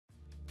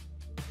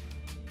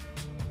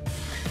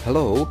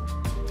Hello,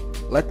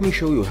 let me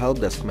show you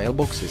help desk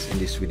mailboxes in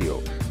this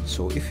video.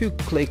 So if you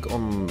click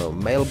on the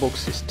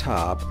Mailboxes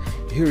tab,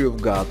 here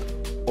you've got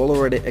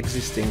already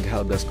existing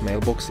help desk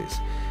mailboxes.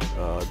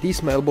 These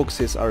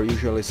mailboxes are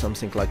usually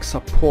something like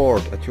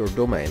support at your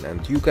domain,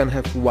 and you can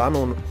have one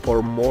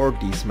or more of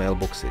these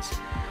mailboxes.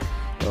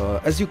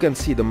 As you can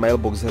see, the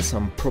mailbox has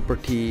some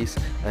properties,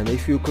 and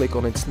if you click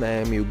on its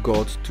name you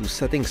go to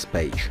settings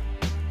page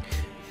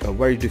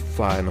where you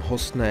define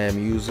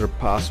hostname, user,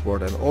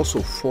 password, and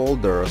also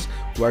folders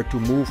where to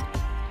move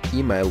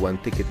email when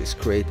ticket is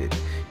created.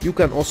 You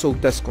can also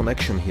test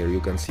connection here.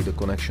 You can see the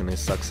connection is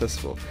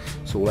successful.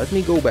 So let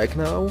me go back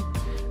now,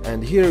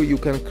 and here you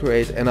can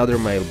create another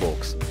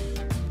mailbox.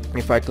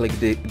 If I click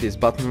this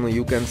button,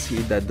 you can see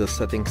that the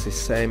settings is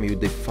same. You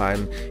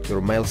define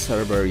your mail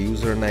server,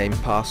 username,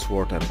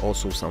 password, and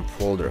also some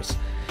folders.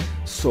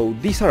 So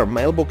these are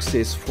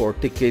mailboxes for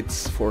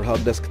tickets, for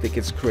help desk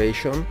tickets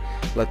creation.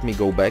 Let me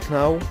go back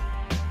now.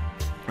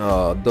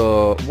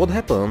 What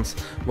happens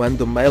when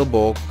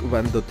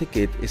the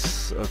ticket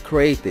is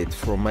created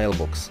from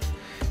mailbox?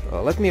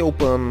 Let me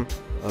open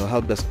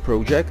help desk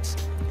projects.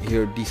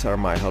 Here these are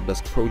my help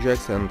desk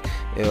projects, and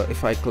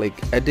if I click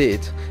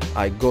edit,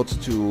 I got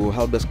to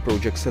help desk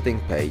project setting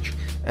page,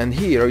 and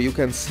here you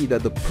can see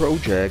that the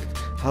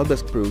help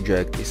desk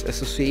project is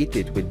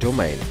associated with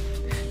domain.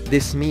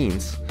 This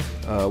means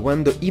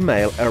when the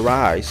email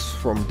arrives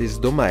from this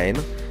domain,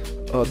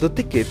 the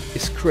ticket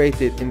is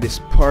created in this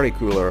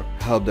particular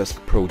help desk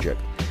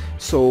project.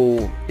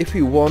 So if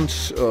you want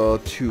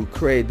to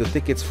create the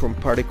tickets from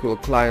particular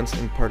clients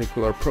in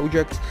particular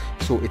projects,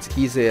 so it's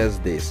easy as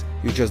this.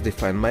 You just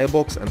define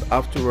mailbox, and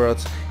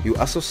afterwards you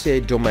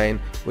associate domain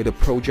with a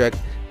project,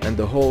 and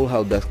the whole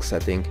help desk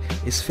setting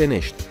is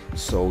finished.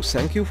 So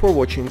thank you for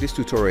watching this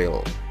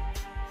tutorial.